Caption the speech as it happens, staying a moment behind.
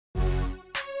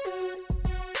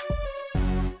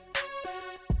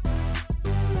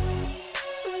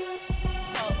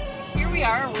we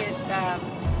are with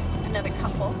another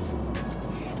couple,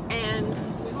 and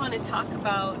we want to talk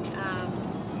about,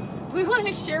 we want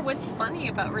to share what's funny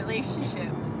about relationship.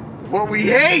 What we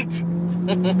hate!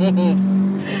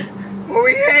 What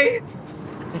we hate!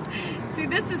 See,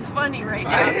 this is funny right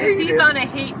now because he's on a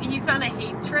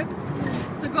hate trip.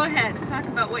 So go ahead and talk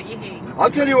about what you hate.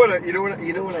 I'll tell you what. You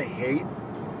know what I hate.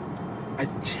 I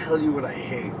tell you what I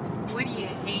hate. What do you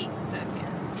hate, Satya?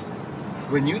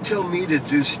 When you tell me to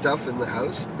do stuff in the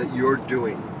house that you're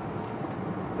doing,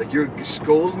 like you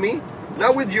scold me,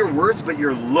 not with your words, but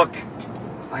your look.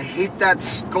 I hate that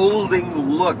scolding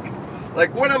look.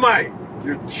 Like, what am I?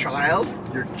 Your child?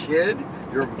 Your kid?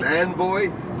 Your man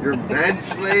boy? Your man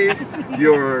slave?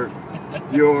 Your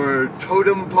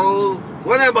totem pole?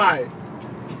 What am I?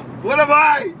 What am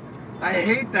I? I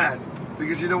hate that.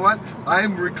 Because you know what?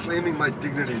 I'm reclaiming my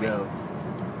dignity now.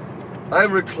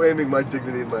 I'm reclaiming my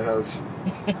dignity in my house.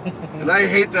 And I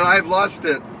hate that I've lost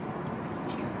it.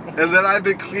 And that I've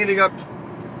been cleaning up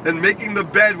and making the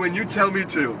bed when you tell me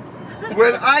to.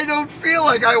 When I don't feel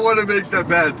like I want to make the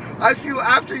bed. I feel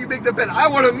after you make the bed, I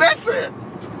want to mess it.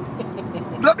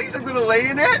 Not because I'm going to lay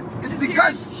in it. It's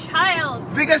because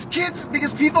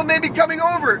because people may be coming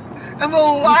over. And the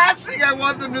last thing I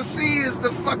want them to see is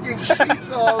the fucking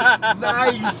sheets all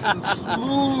nice and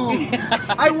smooth.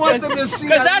 I want them to see.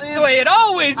 Because that's the way it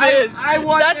always is.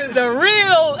 That's the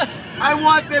real. I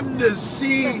want them to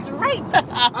see. That's right.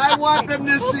 I want them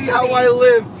to see how I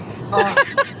live.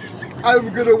 I'm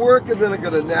gonna work and then I'm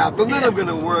gonna nap and then I'm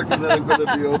gonna work and then I'm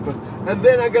gonna be open and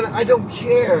then I don't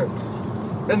care.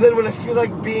 And then when I feel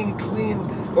like being clean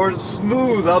or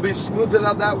smooth, I'll be smoothing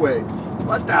out that way.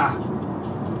 What the?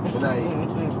 And I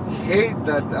hate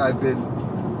that I've been,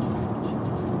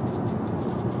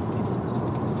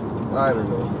 I don't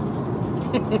know.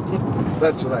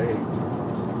 That's what I hate.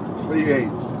 What do you hate?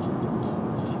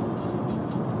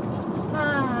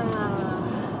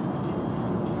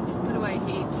 What do I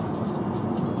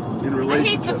hate? In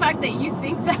relationship. I hate the fact that you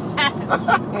think that.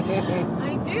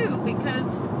 I do, because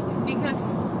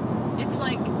it's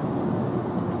like,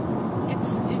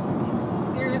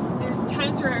 there's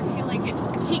times where I feel like it's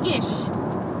piggish,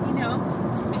 you know?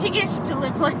 It's piggish to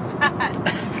live like that.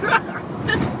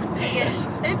 Piggish.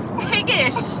 It's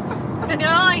piggish. You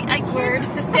know, I can't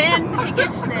stand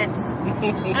piggishness.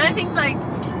 And I think like,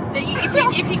 that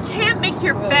if you can't make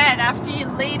your bed after you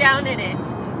lay down in it,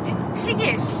 it's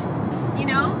piggish, you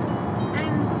know?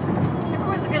 And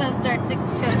everyone's gonna start to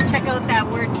check out that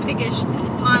word piggish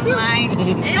online.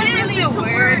 It's a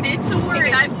word. It's a word.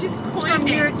 Piggish. I've just coined it. It's from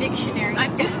your dictionary.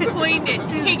 I've just coined it.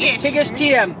 Piggish. Piggish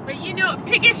TM. But you know,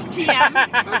 piggish TM.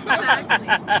 Exactly.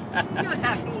 You know what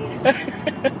that means.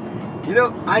 You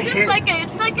know,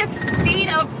 it's like a state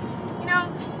of, you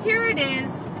know, here it is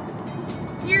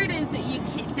that you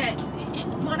can't,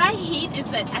 what I hate is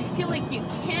that I feel like you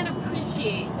can't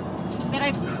appreciate that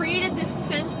I've created this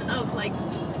sense of like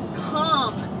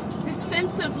calm, this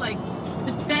sense of like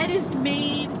the bed is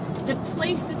made, the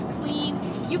place is clean,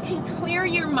 you can clear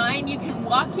your mind, you can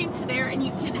walk into there and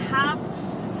you can have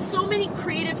so many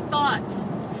creative thoughts.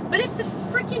 But if the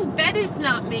freaking bed is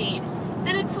not made,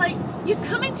 then it's like you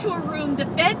come into a room, the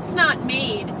bed's not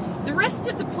made, the rest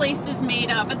of the place is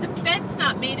made up, but the bed's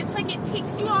not made. It's like it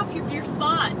takes you off your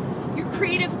thought, your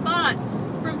creative thought.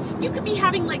 You could be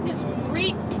having like this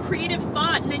great creative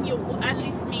thought, and then at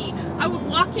least me, I would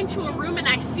walk into a room and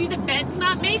I see the bed's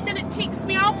not made, then it takes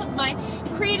me off of my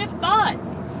creative thought.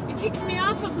 It takes me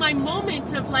off of my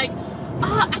moment of like,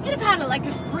 I could have had like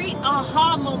a great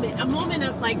aha moment, a moment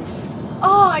of like,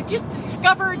 oh, I just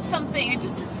discovered something. I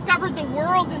just discovered the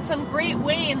world in some great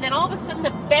way, and then all of a sudden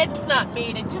the bed's not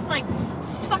made. It just like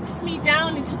sucks me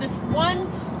down into this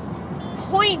one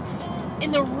point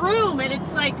in the room, and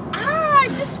it's like, I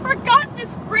just forgot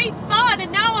this great thought,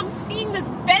 and now I'm seeing this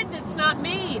bed that's not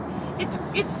made. It's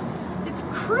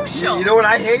crucial. You know what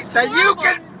I hate? That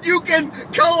you can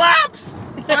collapse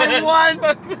in one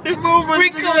movement.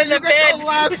 You can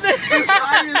collapse this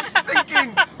highest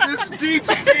thinking, this deep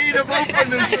state of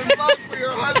openness and love for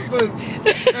your husband,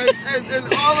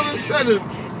 and all of a sudden,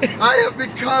 I have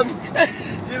become,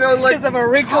 you know, like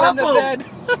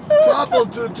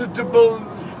toppled to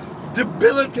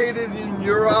debilitated in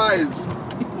your eyes.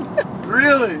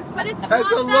 Really? But it's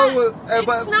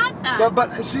not that.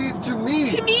 But see, to me,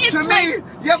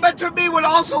 but to me, what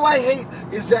also I hate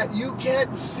is that you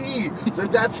can't see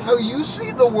that that's how you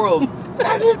see the world,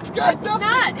 and it's got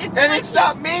nothing, it's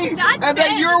not me, and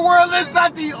that your world is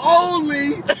not the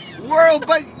only world,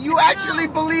 but you actually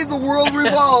believe the world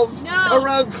revolves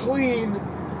around clean.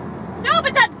 No,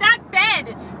 but that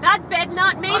bed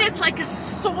not made is like a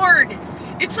sword.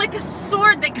 It's like a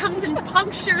sword that comes and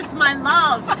punctures my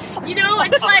love. You know,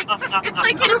 it's like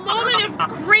in a moment of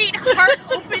great heart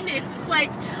openness. It's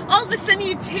like all of a sudden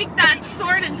you take that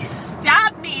sword and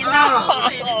stab me in that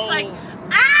moment. It's like,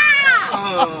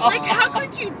 ah! Like, how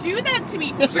could you do that to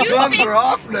me? The gloves are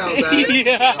off now, man.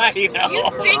 Yeah, I know. You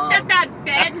think that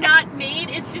bed not made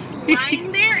is just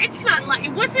lying there? It's not lying.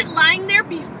 It wasn't lying there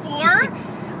before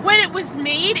when it was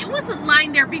made. It wasn't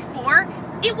lying there before.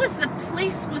 It was, the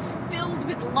place was filled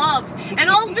with love. And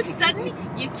all of a sudden,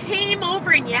 you came over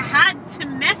and you had to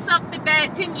mess up the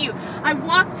bed, didn't you? I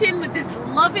walked in with this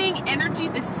loving energy,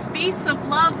 this space of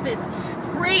love, this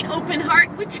great open heart,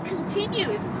 which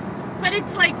continues. But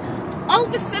it's like, all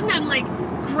of a sudden, I'm like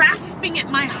grasping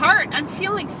at my heart. I'm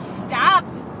feeling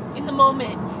stabbed in the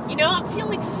moment. You know, I'm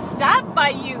feeling stabbed by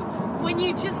you when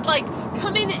you just like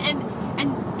come in and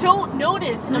don't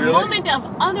notice in a moment of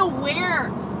unaware.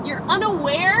 You're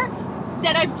unaware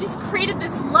that I've just created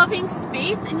this loving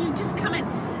space, and you just come and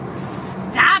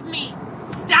stab me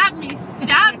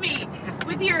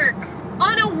with your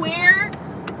unawareness.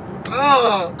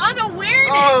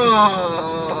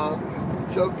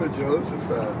 Jumping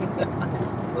Jehoshaphat.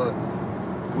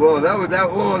 Whoa,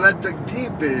 that dug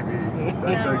deep, baby.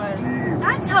 That dug deep.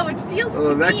 That's how it feels to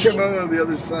me. That came out on the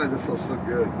other side. That felt so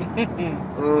good.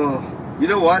 You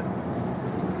know what?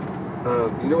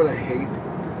 You know what I hate?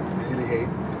 Hate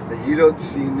that you don't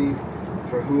see me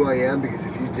for who I am, because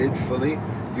if you did fully,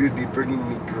 you would be bringing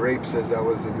me grapes as I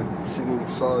was singing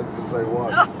songs as I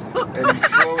walked and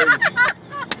throwing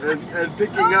and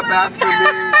picking up after me.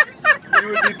 You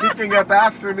would be picking up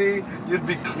after me. You'd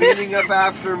be cleaning up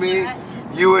after me.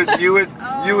 You would do it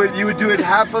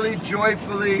happily,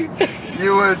 joyfully.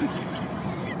 You would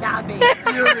stabbing.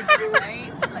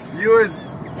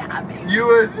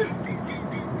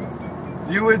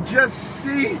 You would just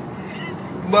see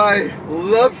my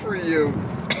love for you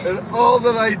and all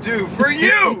that I do for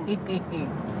you,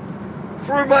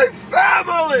 for my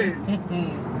family,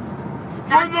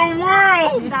 for the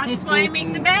world. That's why I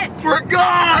make the bed. For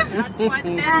God. That's why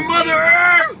the for Mother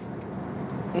Earth.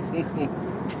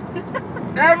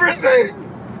 Everything.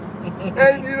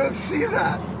 And you don't see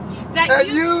that.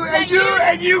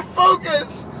 And you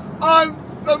focus on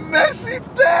the messy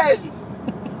bed.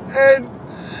 And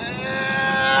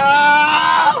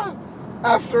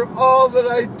after all that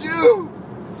I do,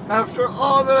 after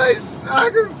all that I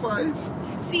sacrifice.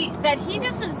 See, that he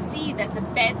doesn't see that the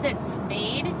bed that's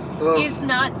made is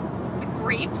not the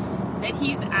grapes that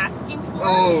he's asking for.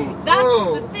 That's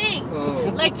the thing.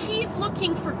 Like, he's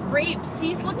looking for grapes.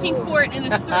 He's looking for it in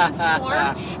a certain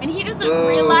form. And he doesn't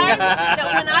realize that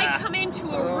when I come into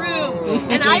a room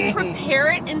and I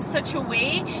prepare it in such a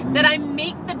way that I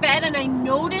make the bed and I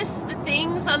notice the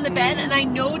things on the bed and I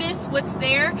notice what's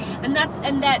there, and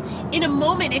that in a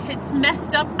moment, if it's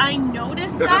messed up, I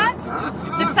notice that.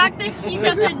 The fact that he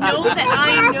doesn't know that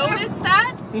I notice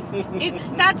that,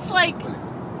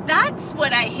 that's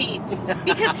what I hate.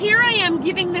 Because here I am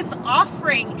giving this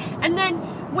offering, and then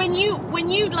when you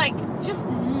like just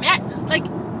like,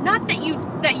 not that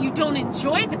you don't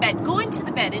enjoy the bed, go into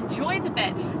the bed, enjoy the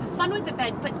bed, have fun with the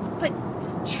bed, but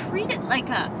treat it like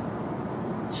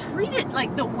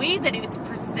the way that it's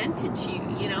presented to you,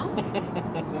 you know?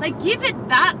 Like, give it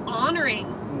that honoring.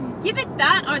 Give it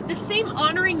that, the same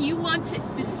honoring you want it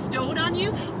bestowed on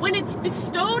you. When it's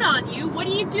bestowed on you, what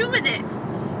do you do with it?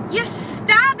 You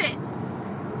stab it.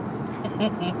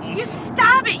 You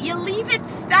stab it. You leave it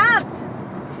stabbed.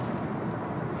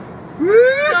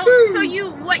 So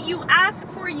what you ask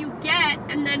for, you get,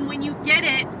 and then when you get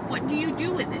it, what do you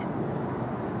do with it?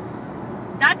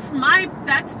 That's my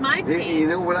pain. You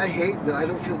know what I hate? That I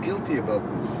don't feel guilty about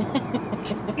this.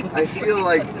 I feel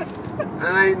like, and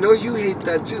I know you hate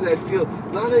that too, that I feel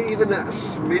not even a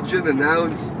smidgen, an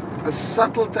ounce, a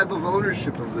subtle type of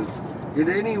ownership of this in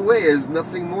any way is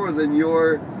nothing more than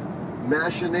your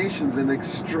machinations and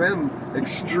extreme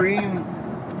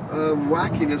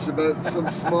wackiness about some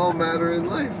small matter in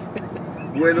life,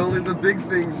 when only the big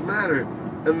things matter.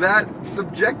 And that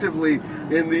subjectively,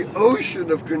 in the ocean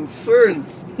of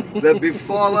concerns that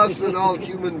befall us and all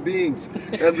human beings,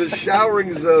 and the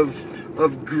showerings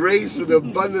of grace and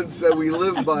abundance that we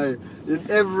live by in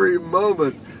every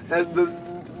moment, and the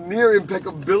near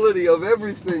impeccability of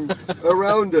everything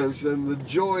around us, and the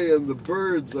joy, and the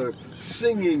birds are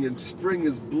singing, and spring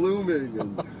is blooming,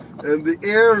 and the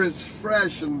air is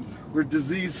fresh, and we're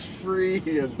disease free,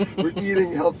 and we're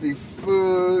eating healthy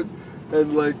food,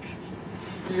 and like,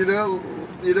 you know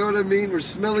what I mean? We're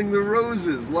smelling the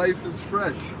roses. Life is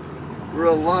fresh. We're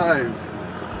alive.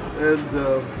 And